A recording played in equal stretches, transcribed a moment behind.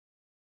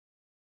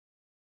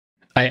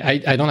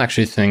I don't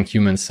actually think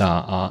humans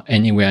are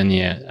anywhere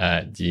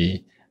near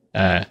the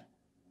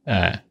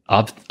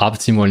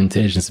optimal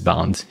intelligence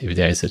bound, if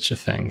there is such a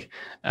thing.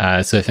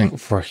 So I think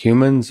For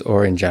humans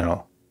or in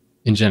general?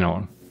 in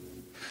general,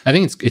 I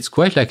think it's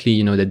quite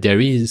likely, that there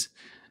is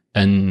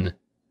a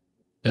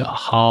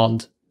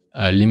hard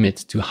limit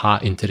to how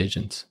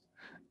intelligent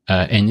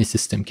any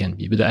system can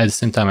be. But at the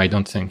same time, I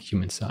don't think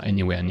humans are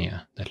anywhere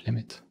near that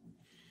limit.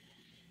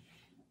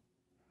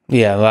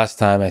 Yeah, last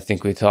time I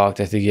think we talked,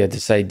 I think you had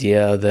this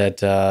idea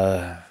that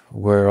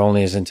we're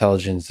only as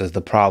intelligent as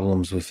the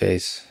problems we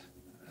face.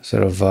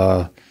 Sort of,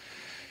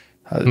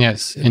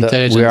 yes,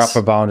 intelligence. We are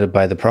upper bounded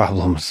by the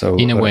problems. So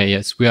in a way,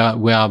 yes, we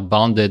are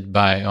bounded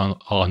by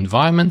our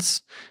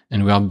environments,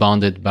 and we are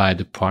bounded by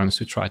the problems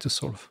we try to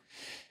solve.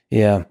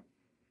 Yeah.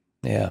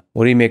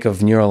 What do you make of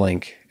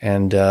Neuralink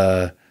and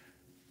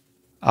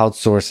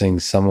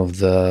outsourcing some of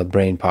the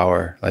brain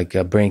power, like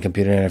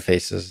brain-computer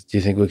interfaces? Do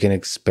you think we can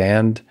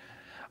expand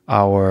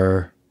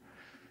our,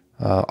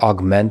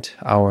 augment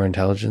our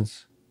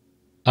intelligence?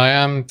 I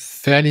am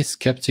fairly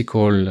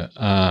skeptical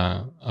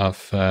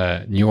of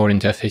neural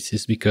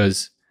interfaces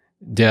because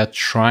they are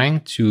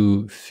trying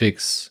to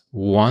fix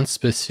one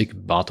specific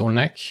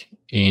bottleneck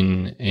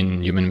in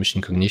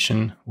human-machine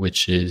cognition,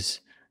 which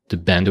is the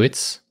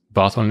bandwidth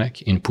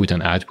bottleneck, input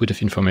and output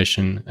of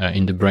information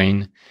in the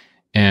brain.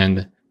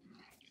 And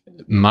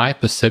my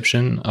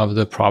perception of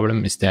the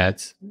problem is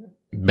that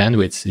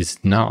bandwidth is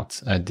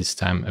not at this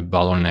time a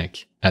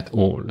bottleneck at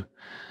all.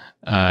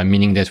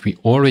 Meaning that we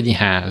already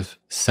have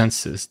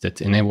senses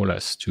that enable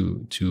us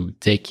to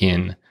take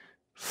in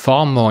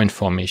far more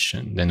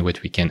information than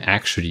what we can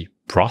actually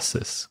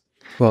process.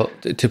 Well,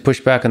 to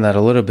push back on that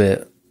a little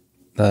bit,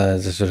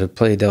 to sort of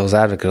play devil's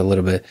advocate a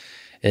little bit,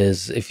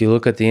 is if you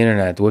look at the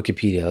internet,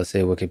 Wikipedia, let's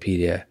say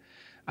Wikipedia,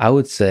 I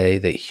would say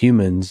that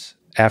humans,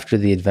 after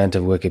the advent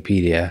of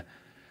Wikipedia,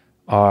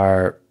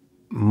 are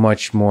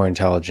much more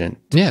intelligent.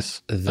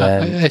 Yes,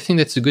 I think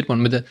that's a good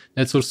one, but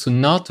that's also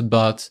not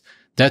about...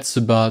 That's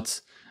about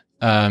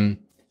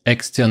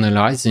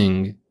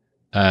externalizing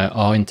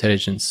our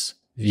intelligence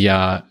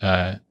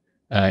via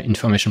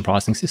information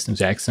processing systems,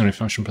 via external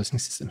information processing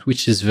systems,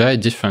 which is very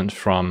different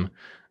from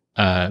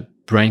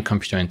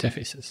brain-computer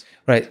interfaces.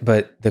 Right,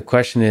 but the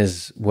question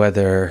is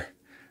whether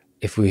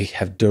if we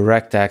have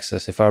direct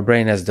access, if our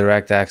brain has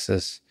direct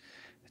access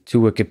to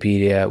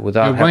Wikipedia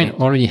without your brain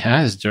already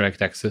has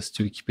direct access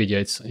to Wikipedia.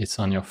 It's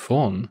on your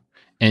phone,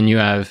 and you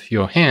have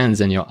your hands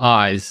and your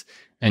eyes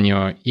and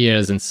your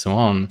ears and so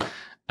on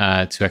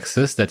to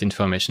access that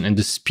information. And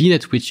the speed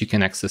at which you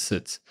can access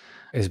it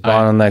is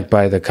bottlenecked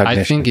by the cognition.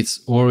 I think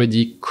it's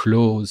already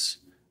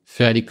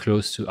fairly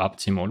close to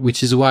optimal,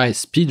 which is why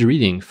speed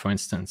reading, for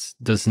instance,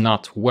 does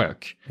not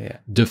work. Yeah.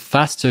 The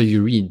faster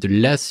you read, the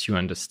less you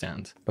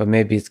understand. But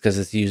maybe it's because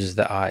it uses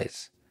the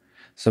eyes.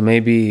 So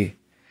maybe...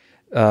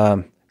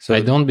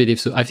 I don't believe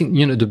so. I think,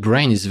 the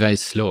brain is very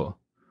slow.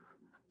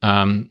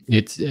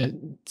 It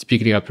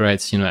typically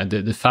operates, at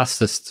the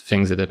fastest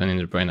things that happen in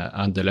the brain are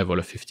at the level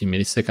of 50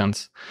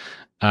 milliseconds.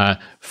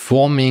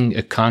 Forming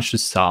a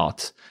conscious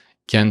thought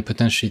can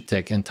potentially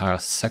take entire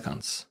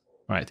seconds,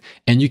 right?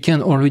 And you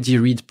can already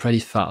read pretty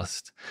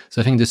fast.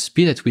 So I think the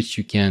speed at which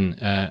you can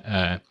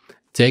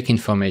take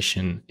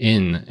information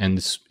in,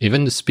 and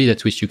even the speed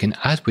at which you can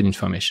output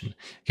information,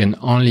 can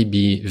only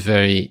be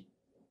very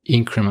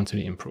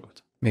incrementally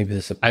improved. Maybe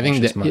this. I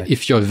think that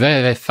if you're a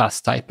very, very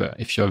fast typer,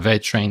 if you're a very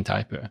trained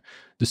typer,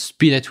 the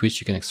speed at which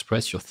you can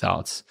express your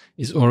thoughts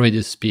is already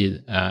the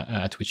speed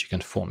at which you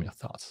can form your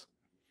thoughts.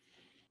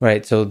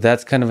 Right. So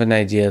that's kind of an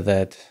idea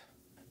that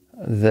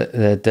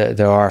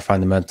there are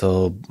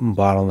fundamental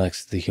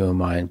bottlenecks to the human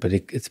mind, but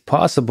it's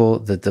possible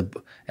that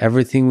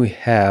everything we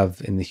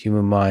have in the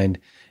human mind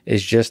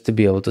is just to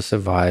be able to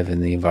survive in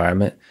the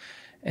environment,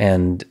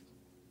 and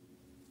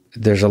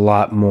there's a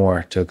lot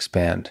more to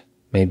expand.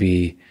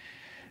 Maybe.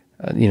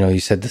 You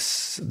said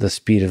the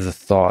speed of the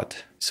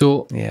thought.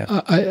 So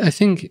yeah. I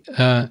think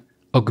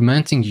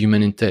augmenting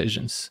human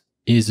intelligence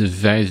is a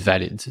very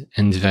valid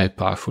and very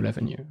powerful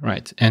avenue,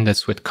 right? And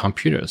that's what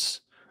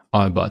computers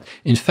are about.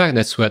 In fact,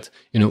 that's what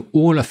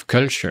all of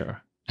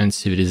culture and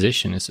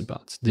civilization is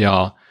about.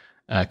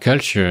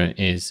 Culture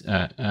is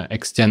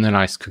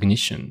externalized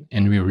cognition,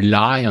 and we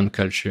rely on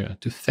culture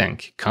to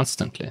think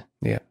constantly.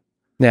 Yeah.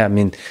 Yeah, I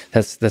mean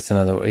that's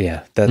another.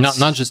 Yeah, that's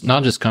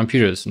not just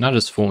computers, not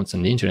just phones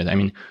and the internet. I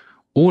mean,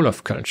 all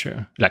of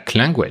culture, like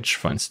language,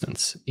 for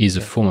instance, is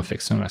a form of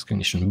externalized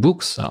cognition.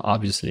 Books are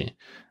obviously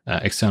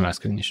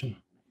externalized cognition.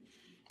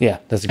 Yeah,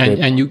 that's a great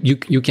and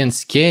you can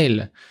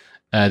scale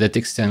that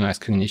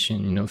externalized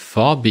cognition,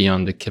 far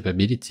beyond the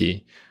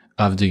capability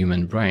of the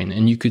human brain.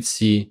 And you could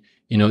see,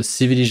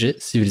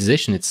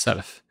 civilization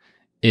itself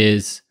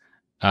is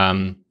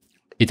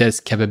it has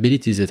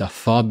capabilities that are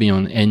far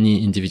beyond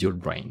any individual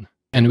brain.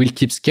 And we'll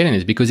keep scaling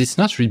it because it's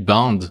not really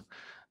bound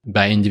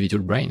by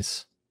individual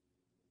brains.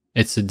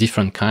 It's a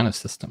different kind of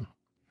system.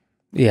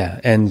 Yeah,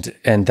 and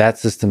that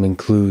system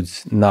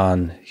includes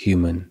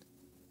non-human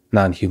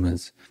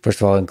non-humans.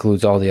 First of all, it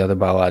includes all the other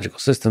biological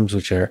systems,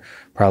 which are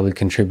probably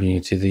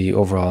contributing to the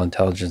overall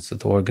intelligence of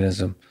the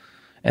organism.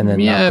 And then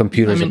now Yeah,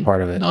 computers are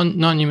part of it.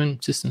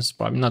 Non-human systems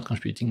probably not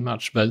contributing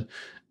much, but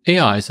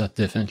AIs are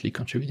definitely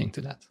contributing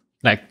to that.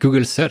 Like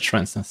Google search, for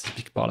instance, is a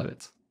big part of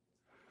it.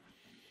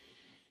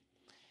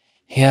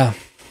 Yeah.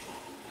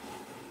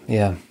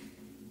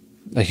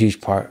 A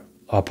huge part.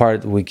 A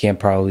part that we can't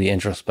probably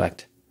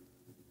introspect.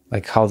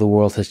 Like how the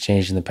world has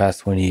changed in the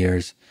past 20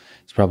 years.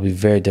 It's probably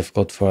very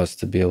difficult for us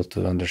to be able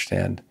to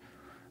understand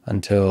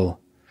until,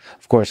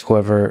 of course,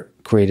 whoever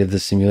created the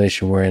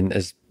simulation we're in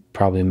is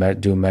probably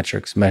doing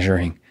metrics,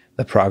 measuring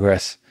the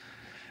progress.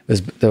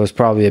 There was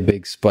probably a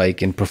big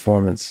spike in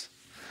performance.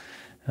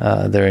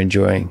 They're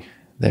enjoying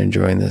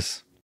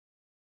this.